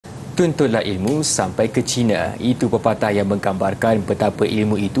Tuntutlah ilmu sampai ke China. Itu pepatah yang menggambarkan betapa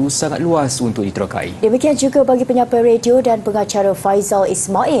ilmu itu sangat luas untuk diterokai. Demikian juga bagi penyampai radio dan pengacara Faizal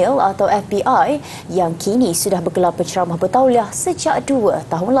Ismail atau FBI yang kini sudah bergelar Penceramah Bertauliah sejak 2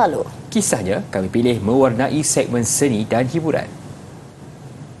 tahun lalu. Kisahnya kami pilih mewarnai segmen seni dan hiburan.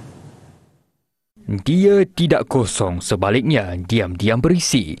 Dia tidak kosong, sebaliknya diam-diam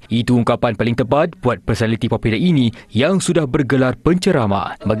berisi. Itu ungkapan paling tepat buat personaliti popular ini yang sudah bergelar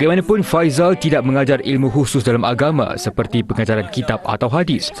penceramah. Bagaimanapun, Faizal tidak mengajar ilmu khusus dalam agama seperti pengajaran kitab atau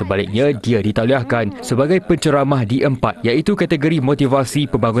hadis. Sebaliknya, dia ditauliahkan sebagai penceramah di 4, iaitu kategori motivasi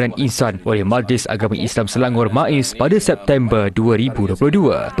pembangunan insan oleh Majlis Agama Islam Selangor MAIS pada September 2022.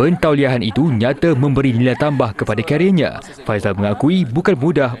 Pentauliahan itu nyata memberi nilai tambah kepada karyanya. Faizal mengakui bukan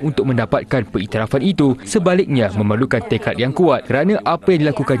mudah untuk mendapatkan pengiktirafan itu, sebaliknya memerlukan tekad yang kuat kerana apa yang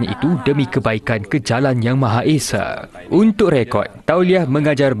dilakukannya itu demi kebaikan ke jalan yang Maha Esa. Untuk rekod, tauliah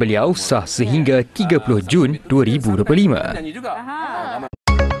mengajar beliau sah sehingga 30 Jun 2025.